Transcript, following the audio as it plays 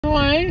No,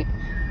 I ain't.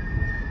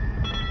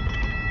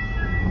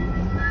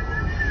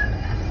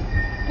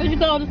 What you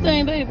call this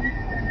thing, baby?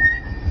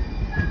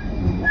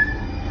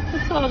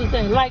 What's called this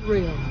thing? Light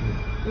rail.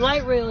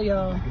 Light rail,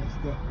 y'all.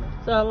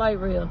 It's a light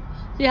rail.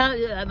 See how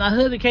my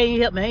husband can't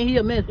help me. Ain't he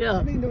a mess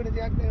up?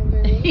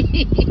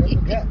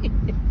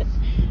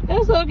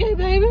 That's okay,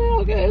 baby.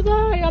 Okay, it's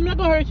alright. I'm not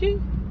gonna hurt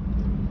you.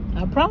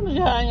 I promise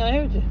you I ain't gonna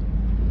hurt you.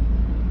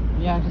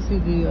 Y'all can see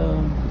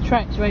the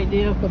tracks right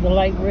there for the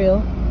light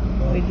rail.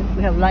 We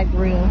have light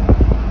rail.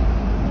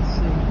 Let's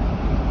see.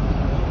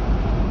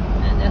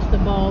 And that's the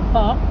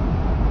ballpark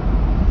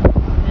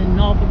in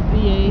Norfolk,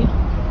 VA.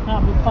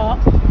 Harper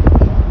Park.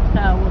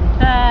 Tired with the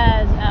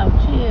ties out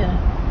here.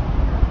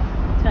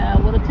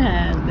 Tired with the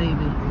ties,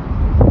 baby.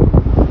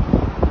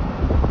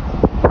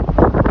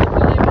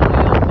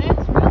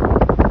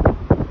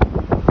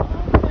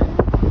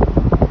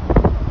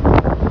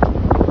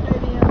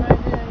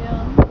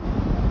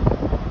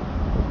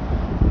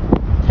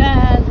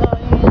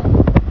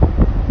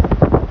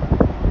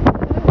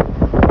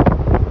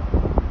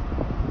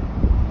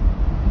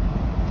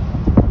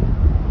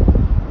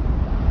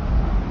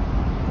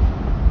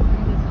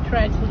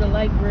 Tracks for the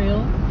light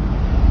rail.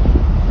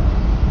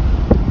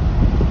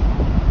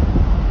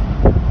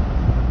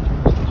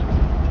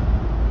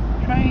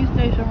 Train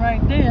station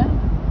right there.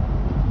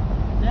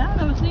 Now I've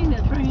never seen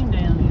that train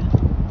down here.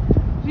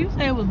 You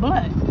say it was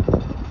black.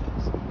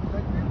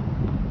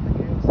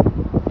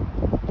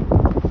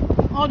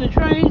 Oh, the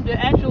train, the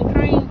actual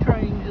train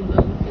is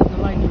the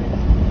light rail.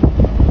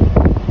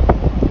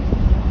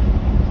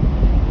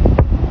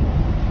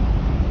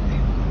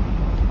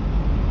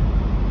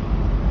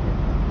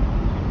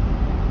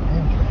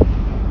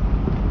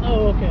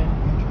 Oh, okay.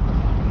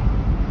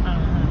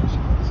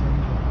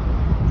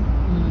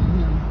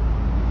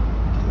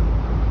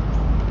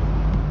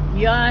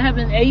 Y'all, I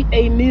haven't ate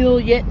a meal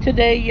yet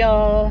today,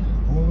 y'all.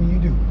 What will you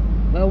do?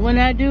 But when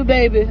I do,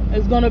 baby,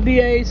 it's gonna be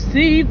a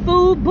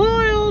seafood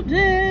boil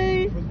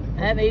day.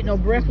 I haven't ate no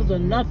breakfast or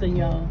nothing,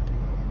 y'all.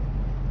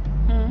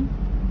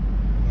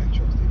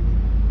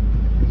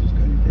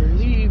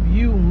 Believe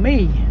you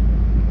me.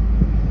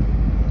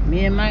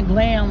 Me and my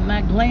glam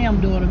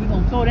daughter, we're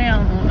gonna throw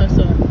down on us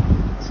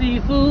a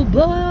seafood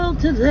boil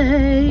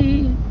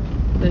today.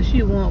 But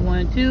she want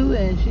one too,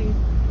 and she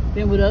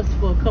been with us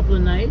for a couple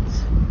of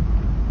nights.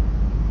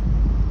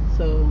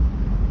 So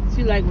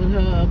she like what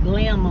her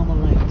glam mama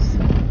likes.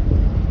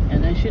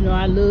 And then she know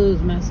I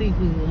love my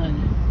seafood,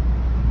 honey.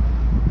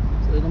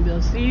 So it's gonna be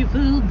a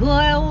seafood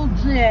boil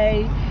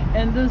day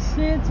in the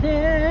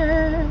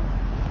city.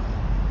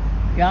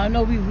 Y'all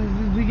know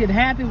we get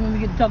happy when we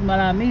get to talk about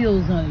our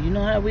meals, honey. You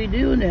know how we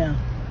do now.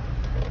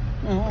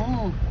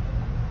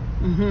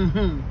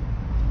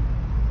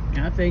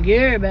 I think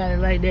everybody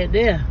like that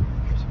there.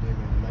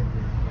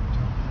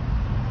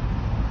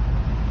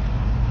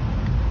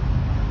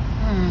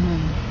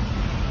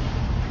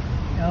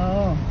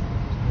 Oh.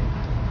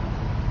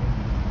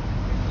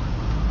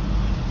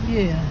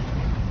 Yeah.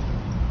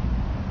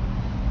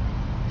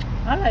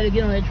 I'd like to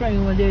get on that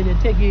train one day to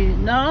take you.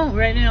 No,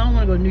 right now I don't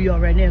want to go to New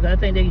York right now because I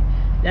think they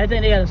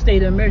got a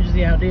state of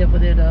emergency out there for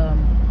that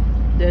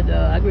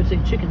I could say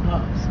chicken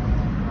pox,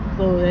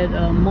 for that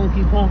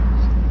monkey pox.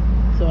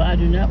 So I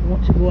do not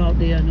want to go out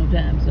there no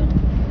time soon.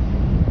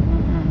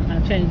 I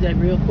changed that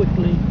real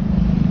quickly.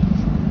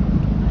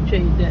 I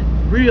changed that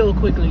real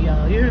quickly,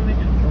 y'all. You hear me?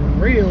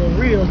 Real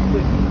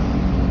quickly.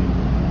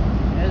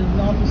 That's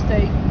Norfolk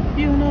State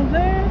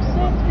University.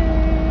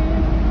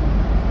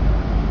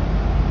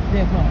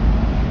 That part.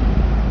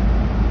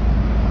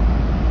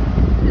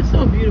 It's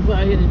so beautiful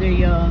out here today,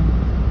 y'all.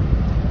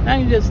 I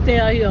can just stay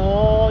out here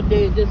all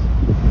day, just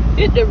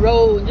hit the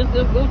road and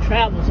just go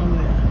travel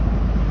somewhere.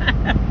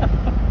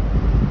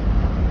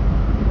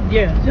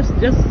 Yeah, just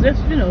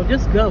you know,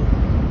 just go.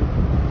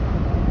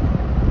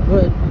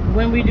 But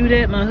when we do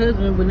that, my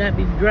husband would not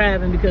be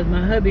driving because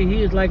my hubby,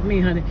 he is like me,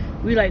 honey.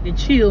 We like to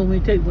chill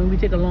when we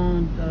take a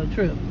long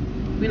trip.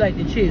 We like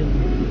to chill.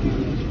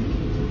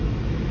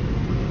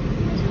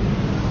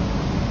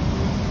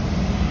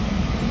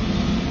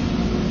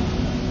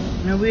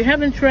 Now we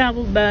haven't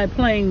traveled by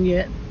plane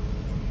yet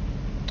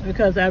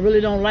because I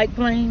really don't like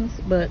planes,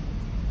 but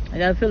I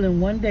got a feeling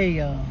one day,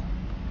 y'all,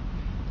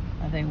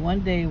 I think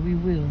one day we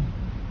will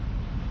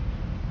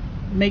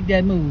make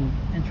that move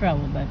and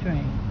travel by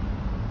train.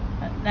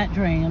 Not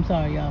train, I'm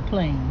sorry, y'all,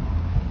 plane.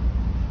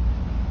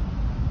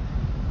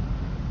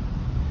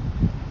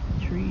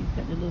 Trees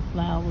got the little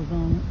flowers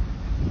on it.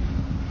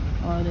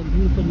 All that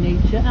beautiful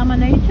nature. I'm a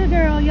nature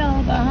girl,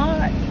 y'all, by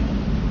heart.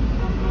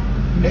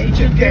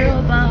 Nature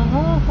girl by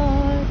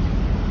heart.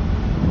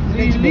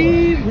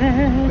 Believe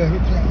that.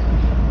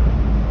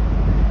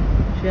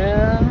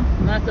 Child,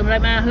 my stomach,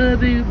 like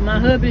my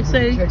hubby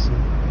say,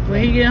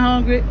 when he get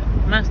hungry,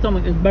 my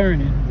stomach is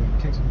burning.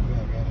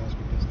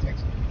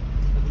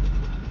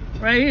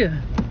 Right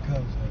here.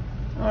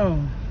 Oh.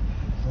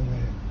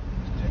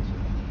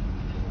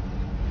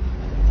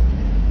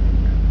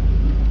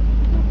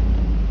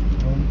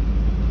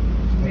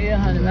 Yeah,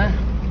 honey,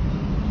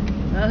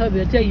 My hubby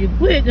will tell you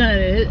quick,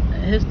 honey,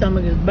 his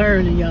stomach is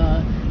burning,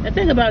 y'all. And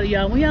think about it,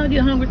 y'all. When y'all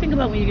get hungry, think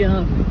about when you get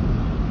hungry.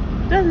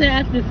 Doesn't it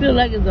actually feel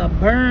like it's a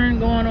burn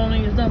going on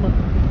in your stomach?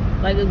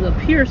 Like it's a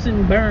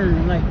piercing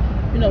burn, like,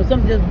 you know,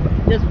 something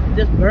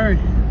just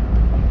burning.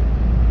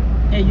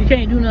 And you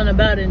can't do nothing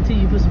about it until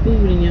you put some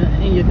food in your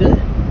gut.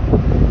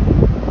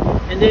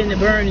 And then the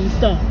burning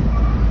stops.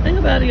 Think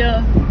about it,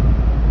 y'all.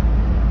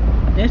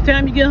 Next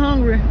time you get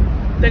hungry,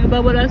 think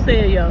about what I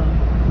said, y'all.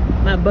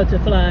 My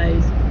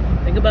butterflies.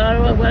 Think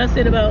about what I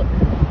said about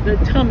the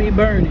tummy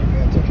burning.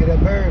 Yeah, I took care of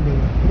that burn,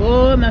 baby.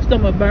 Oh, my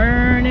stomach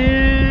burning.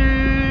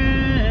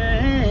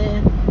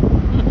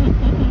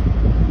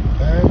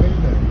 Burn, baby,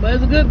 burn. But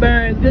it's a good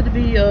burn. It's good to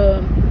be,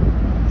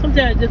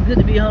 sometimes it's just good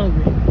to be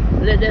hungry.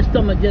 Let that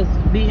stomach just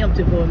be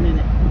empty for a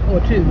minute, or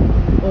 2,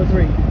 or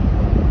 3.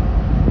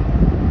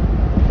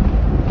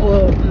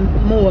 Or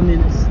more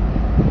minutes.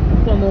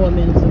 4 more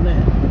minutes than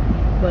that.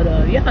 But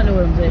y'all know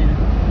what I'm saying.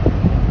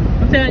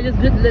 Sometimes it's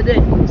good to let that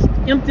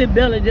empty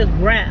belly just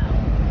growl.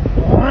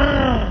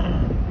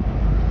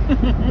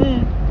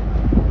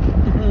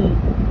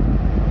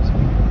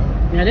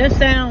 Now that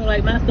sounds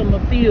like my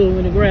stomach feels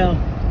when it growls.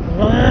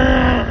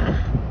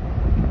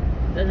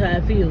 That's how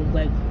it feels,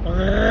 like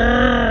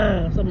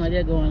something like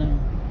that going on.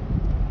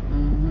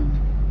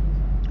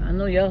 I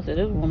know y'all said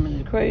this woman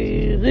is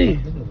crazy.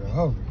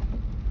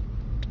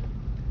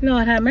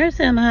 Lord have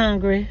mercy, I'm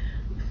hungry.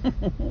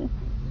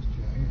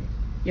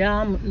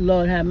 Yeah, I'm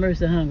Lord have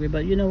mercy hungry,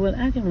 but you know what?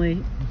 I can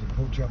wait.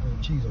 Pork chop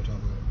with cheese on top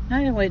of it.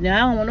 I can wait now. I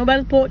don't want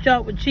nobody's pork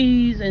chop with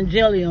cheese and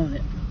jelly on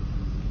it.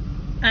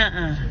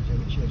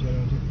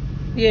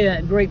 Yeah,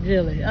 grape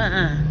jelly.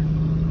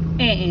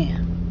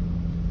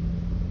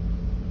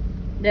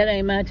 That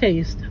ain't my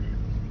taste.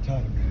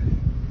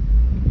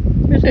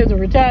 This is a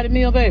retired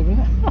meal, baby.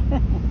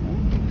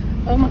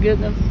 Oh my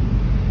goodness.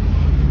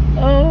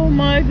 Oh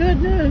my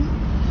goodness.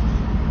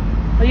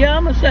 Well, y'all,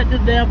 I'm gonna shut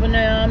this down for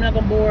now. I'm not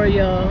gonna bore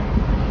y'all.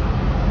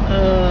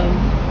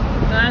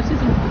 I see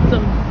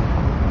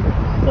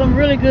some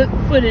really good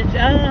footage.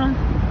 I'll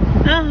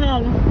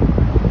holler.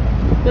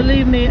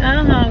 Believe me,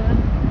 I'll holler.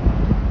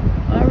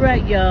 All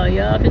right, y'all.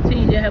 Y'all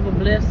continue to have a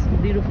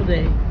blessed, beautiful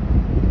day.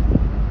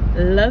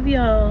 Love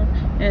y'all,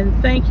 and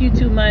thank you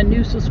to my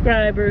new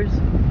subscribers.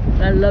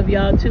 I love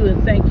y'all too,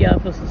 and thank y'all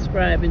for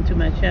subscribing to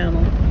my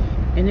channel.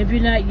 And if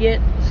you're not yet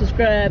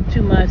subscribed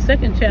to my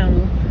second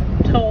channel,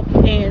 Talk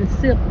and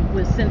Sip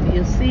with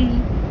Cynthia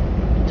C.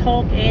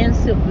 Talk and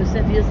Sip with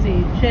Cynthia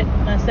C. Check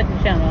my second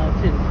channel out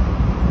too.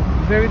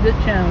 Very good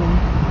channel,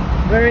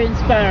 very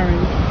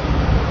inspiring,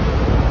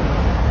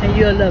 and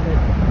you'll love it.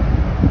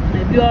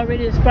 And if you're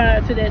already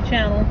inspired to that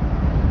channel,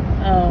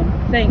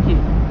 thank you.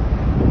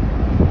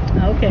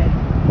 Okay,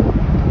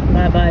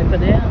 bye bye for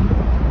now.